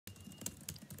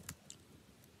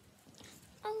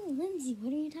Oh, Lindsay,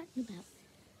 what are you talking about?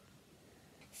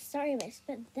 Sorry, miss,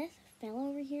 but this fellow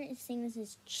over here is saying this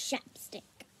is chapstick.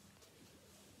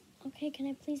 Okay, can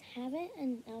I please have it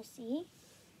and I'll see?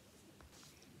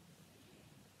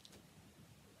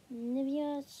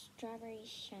 Nivea Strawberry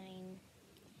Shine.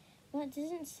 Well, it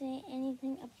doesn't say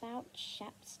anything about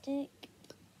chapstick.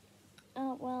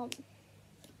 Well, can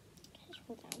I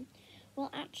scroll down? Well,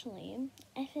 actually,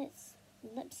 if it's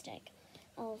lipstick,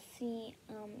 I'll see,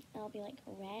 it'll be like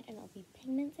red and it'll be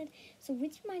pigmented. So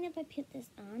would you mind if I put this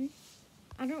on?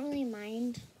 I don't really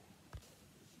mind.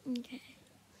 Okay.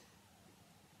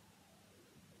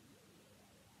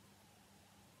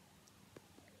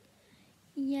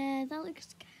 Yeah, that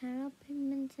looks kind of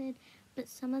pigmented, but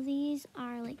some of these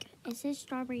are like, it says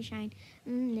Strawberry Shine.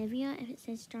 Nivea, if it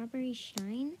says Strawberry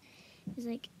Shine, is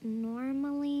like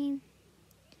normally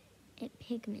it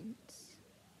pigments.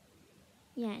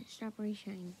 Yeah, it's Strawberry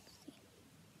Shine. See?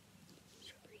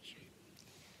 Strawberry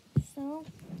Shine. So,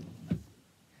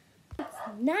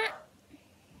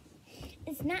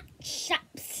 it's not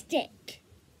chapstick.